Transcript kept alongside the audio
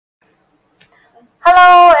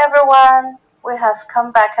Hello everyone, we have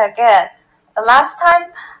come back again. The last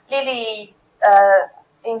time, Lily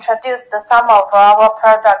introduced some of our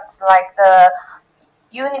products like the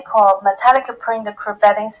unicorn metallic print crib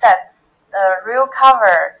bedding set, the real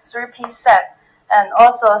cover 3-piece set, and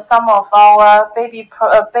also some of our baby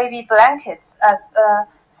blankets,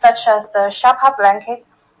 such as the Sharpa blanket,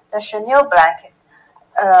 the chenille blanket,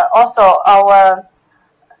 also our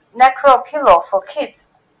neck roll pillow for kids.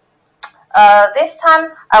 This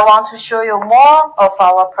time, I want to show you more of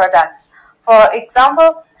our products. For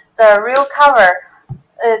example, the real cover,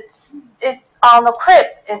 it's on the crib.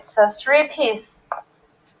 It's a 3-piece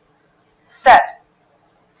set.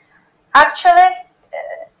 Actually,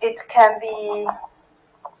 it can be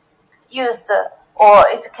used or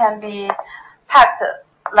it can be packed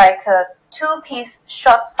like a 2-piece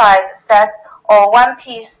short side set or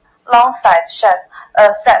 1-piece long side set.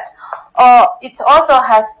 Or it also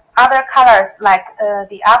has other colors like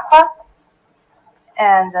the aqua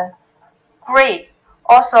and gray.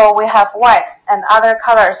 Also, we have white and other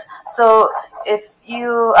colors. So if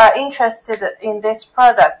you are interested in this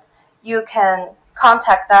product, you can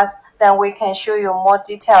contact us. Then we can show you more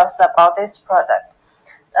details about this product.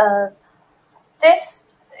 This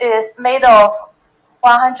is made of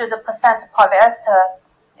 100% polyester.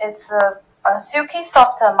 It's a silky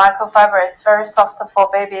soft microfiber. It's very soft for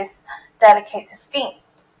babies' delicate skin.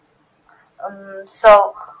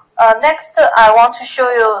 Next, I want to show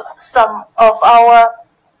you some of our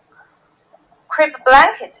crib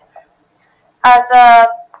blanket. As a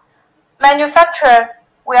manufacturer,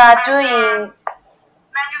 we are doing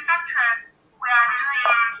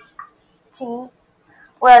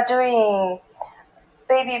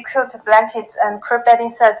baby quilt blankets and crib bedding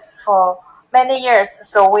sets for many years.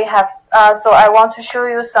 So I want to show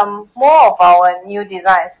you some more of our new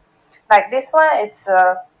designs. Like this one, it's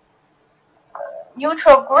a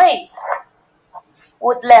neutral gray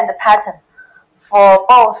woodland pattern for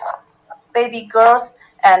both baby girls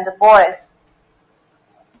and boys.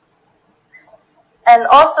 And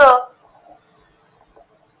also,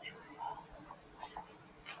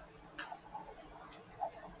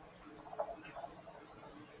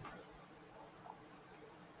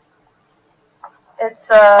 it's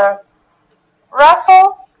a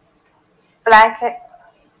ruffle blanket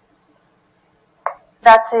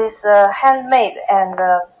that is handmade and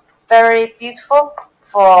very beautiful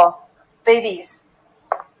for babies.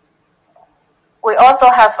 We also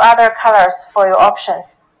have other colors for your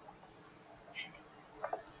options.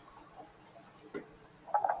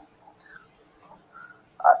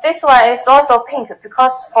 This one is also pink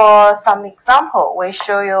because for some example, we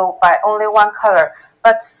show you by only one color.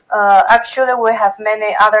 But actually, we have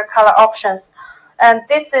many other color options. And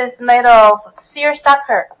this is made of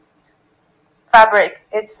seersucker fabric.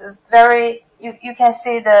 It's very, you can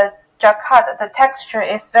see the jacquard, the texture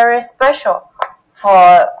is very special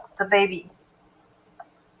for the baby.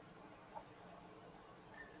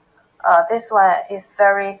 This one is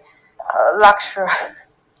very luxury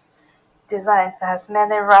design. It has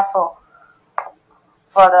many ruffles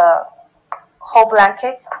for the whole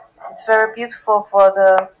blanket. It's very beautiful for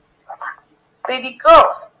the baby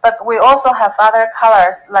girls. But we also have other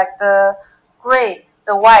colors like the gray,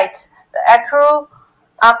 the white, the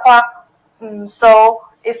aqua. So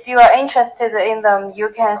if you are interested in them, you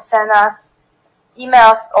can send us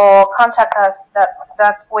emails or contact us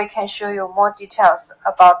that we can show you more details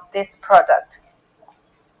about this product.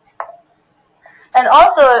 And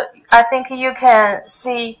also, I think you can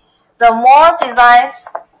see the more designs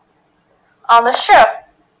on the shelf.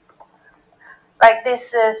 Like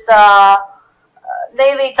this is a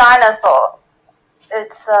navy dinosaur.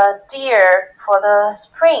 It's a deer for the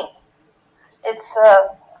spring. It's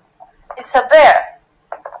a bear.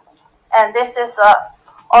 And this is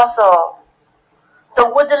also the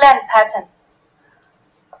woodland pattern.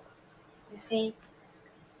 You see,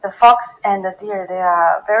 the fox and the deer, they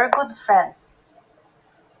are very good friends.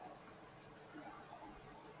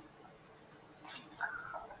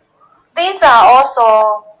 These are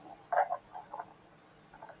also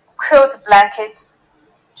quilt blankets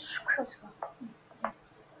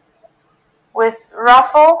with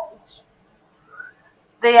ruffle.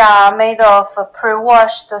 They are made of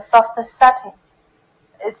pre-washed soft satin.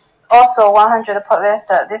 It's also 100%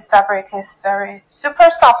 polyester. This fabric is very super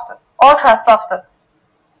soft, ultra soft.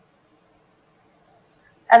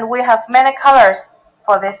 And we have many colors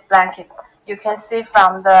for this blanket. You can see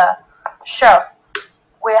from the shelf.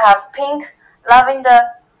 We have pink, lavender,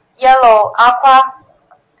 yellow, aqua,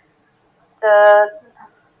 the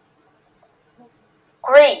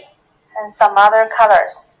gray, and some other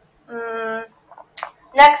colors.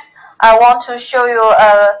 Next, I want to show you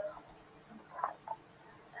a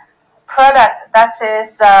product that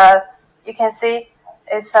is, you can see,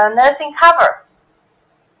 it's a nursing cover.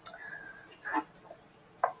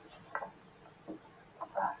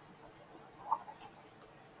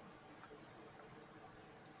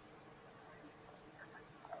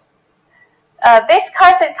 This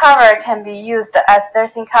car seat cover can be used as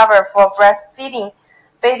nursing cover for breastfeeding,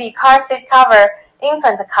 baby car seat cover,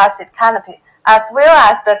 infant car seat canopy, as well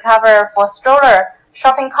as the cover for stroller,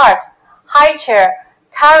 shopping cart, high chair,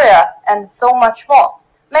 carrier, and so much more.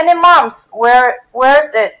 Many moms wear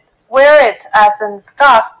it as a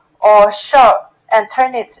scarf or shawl and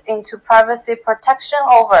turn it into privacy protection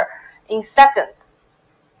over in seconds.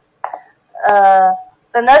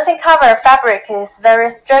 The nursing cover fabric is very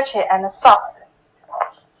stretchy and soft.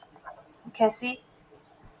 You can see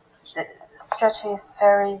the stretch is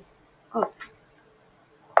very good.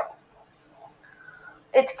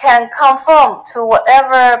 It can conform to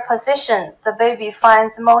whatever position the baby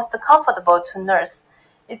finds most comfortable to nurse.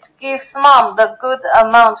 It gives mom the good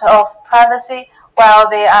amount of privacy while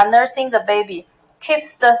they are nursing the baby,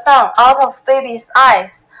 keeps the sun out of baby's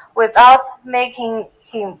eyes without making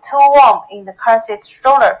him too warm in the car seat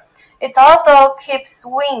stroller. It also keeps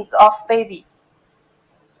winds off baby.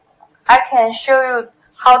 I can show you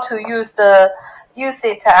how to use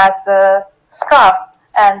it as a scarf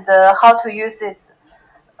and how to use it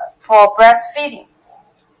for breastfeeding.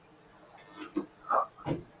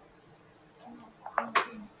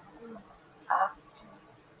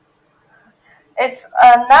 It's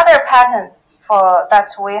another pattern for that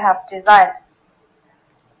we have designed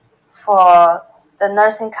for the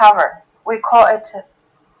nursing cover. We call it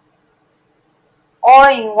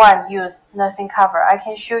all-in-one use nursing cover. I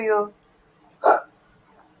can show you.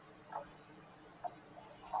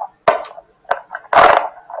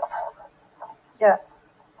 Yeah,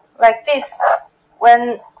 like this.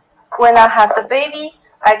 When I have the baby,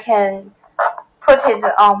 I can put it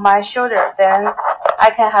on my shoulder. Then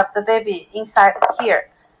I can have the baby inside here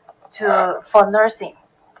for nursing.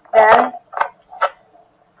 Then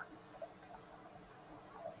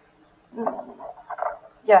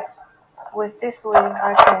yeah, with this way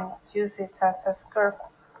I can use it as a skirt.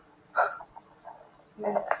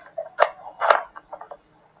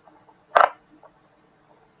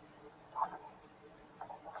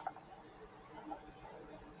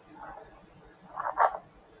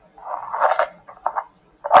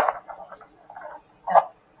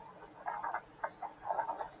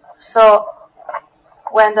 So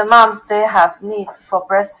when the moms they have needs for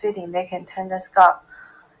breastfeeding, they can turn the scarf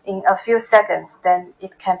in a few seconds. Then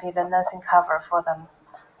it can be the nursing cover for them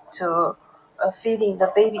to feeding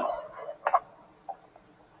the babies.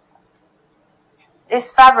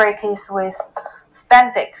 This fabric is with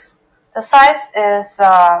spandex. The size is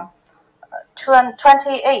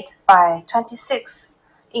 28 by 26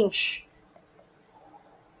 inch.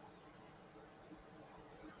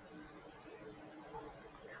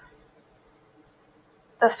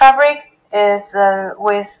 The fabric is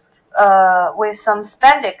with some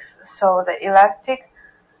spandex, so the elastic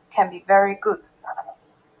can be very good.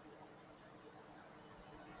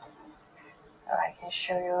 I can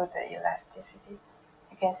show you the elasticity.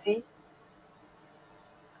 You can see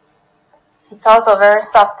it's also very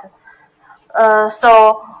soft.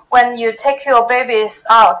 So when you take your babies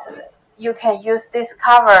out, you can use this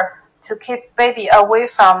cover to keep baby away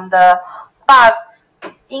from the bugs,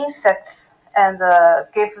 insects, and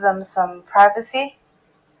give them some privacy.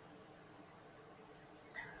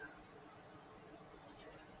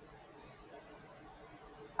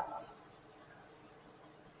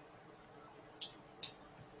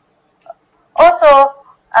 Also,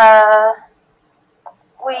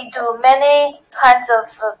 we do many kinds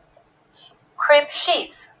of crib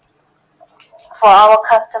sheets for our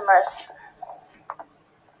customers,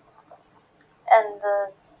 and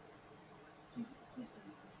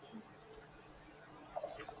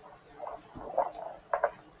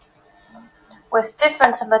with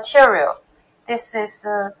different material. This is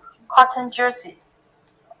a cotton jersey.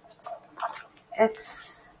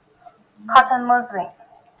 It's cotton muslin,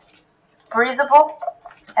 breathable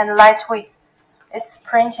and lightweight. It's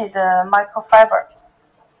printed microfiber.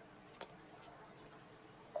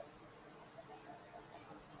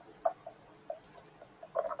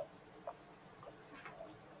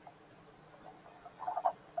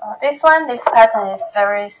 This pattern is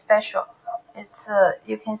very special. It's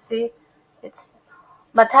you can see, it's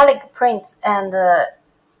metallic print, and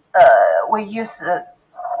we use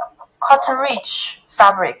cotton-rich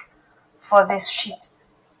fabric for this sheet.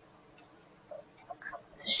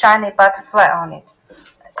 It's shiny butterfly on it.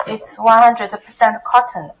 It's 100%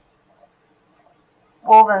 cotton.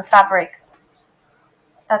 woven fabric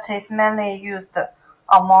that is mainly used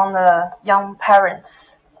among the young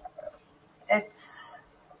parents. It's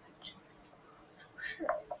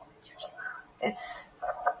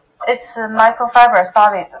microfiber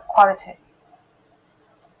solid quality.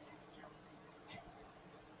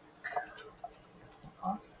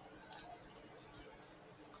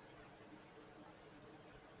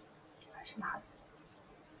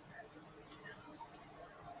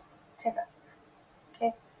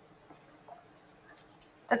 Okay.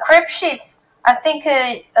 The crepe sheets, I think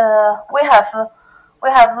we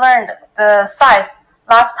have learned the size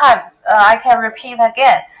last time. I can repeat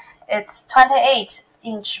again. It's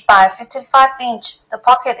 28-inch by 55-inch. The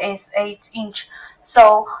pocket is 8-inch.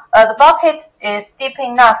 So the pocket is deep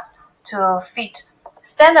enough to fit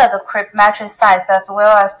standard crepe mattress size as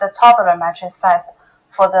well as the toddler mattress size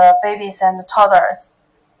for the babies and toddlers.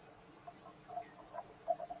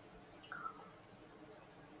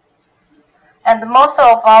 And most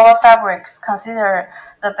of our fabrics consider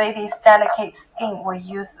the baby's delicate skin. We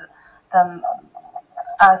use them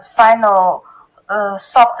as final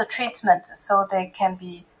soft treatment so they can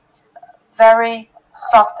be very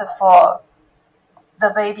soft for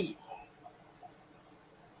the baby.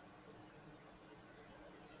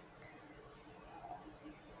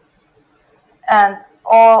 And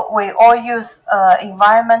we all use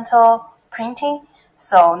environmental printing,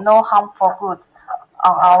 so no harmful goods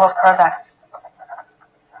on our products.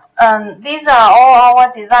 These are all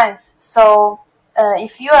our designs. So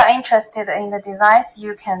if you are interested in the designs,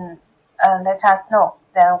 you can let us know.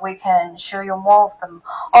 Then we can show you more of them.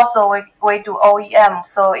 Also, we do OEM.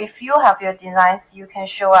 So if you have your designs, you can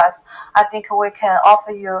show us. I think we can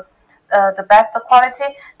offer you the best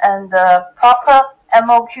quality and the proper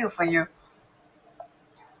MOQ for you.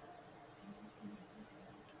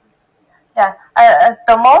 Yeah,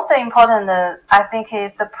 the most important, I think,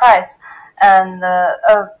 is the price, and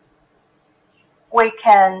we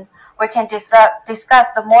can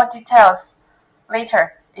discuss the more details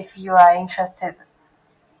later if you are interested.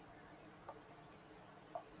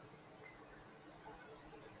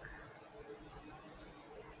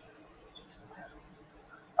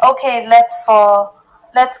 Okay,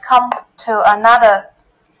 let's come to another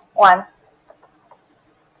one.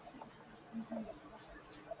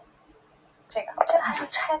 这个还要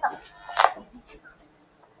拆的。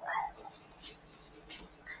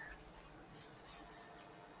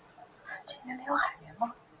这里面没有海绵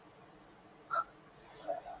吗？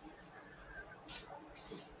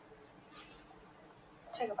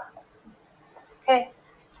这个吧。Okay,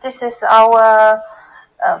 this is our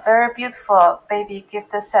very beautiful baby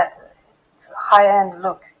gift set. It's high-end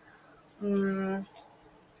look.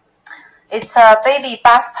 It's a baby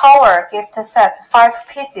bath towel gift set, 5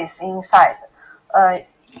 pieces inside.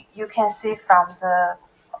 You can see from the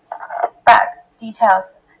back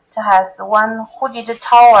details. It has one hooded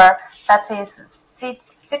towel that is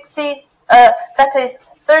 30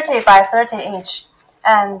 by 30-inch,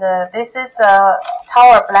 and this is a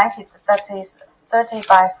towel blanket that is 30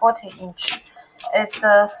 by 40-inch. It's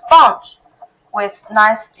a sponge with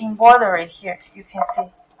nice embroidery here. You can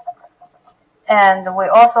see. And we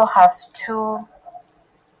also have 2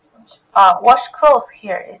 wash clothes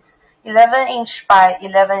here. It's 11-inch by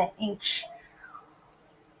 11-inch.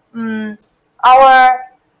 Our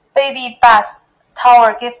baby bath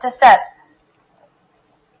towel gift set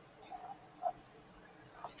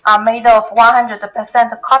are made of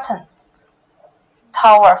 100% cotton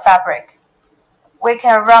towel fabric. We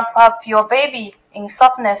can wrap up your baby in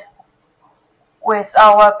softness with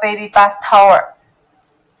our baby bath towel.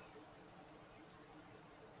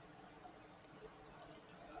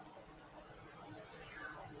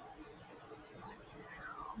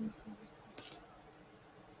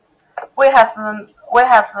 We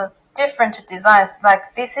have different designs.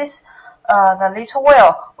 Like this is the little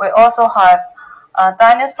whale. We also have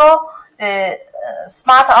dinosaur, the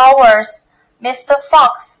smart owls, Mr.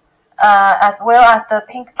 Fox, as well as the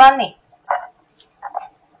pink bunny.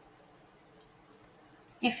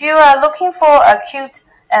 If you are looking for a cute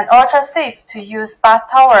and ultra safe to use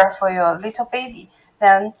bath towel for your little baby,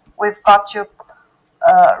 then we've got to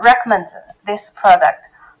recommend this product.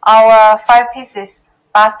 Our 5 pieces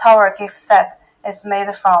bath towel gift set is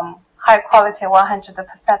made from high quality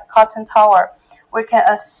 100% cotton towel. We can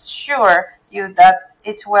assure you that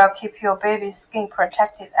it will keep your baby's skin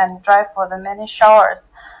protected and dry for the many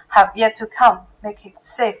showers have yet to come. Make it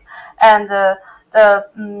safe. And the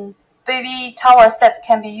baby towel set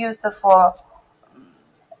can be used for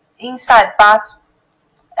inside bath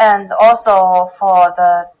and also for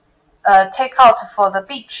the takeout for the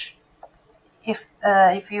beach.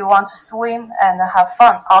 if you want to swim and have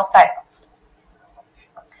fun outside.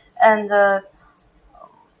 And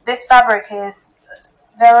this fabric is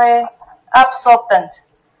very absorbent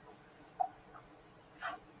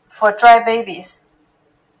for dry babies.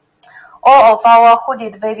 All of our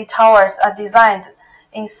hooded baby towels are designed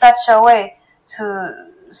in such a way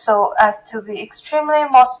so as to be extremely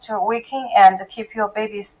moisture wicking and keep your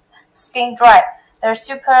baby's skin dry. They're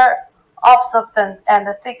super absorbent and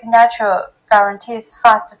thick natural guarantees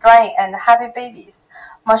fast drying and happy babies.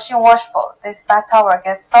 Machine washable. This bath towel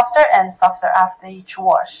gets softer and softer after each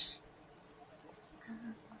wash.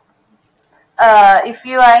 If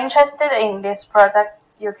you are interested in this product,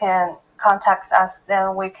 you can contact us.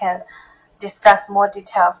 Then we can discuss more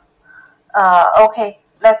details. Okay,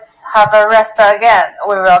 let's have a rest again.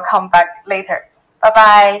 We will come back later. Bye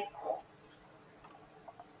bye.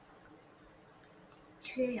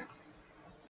 缺氧。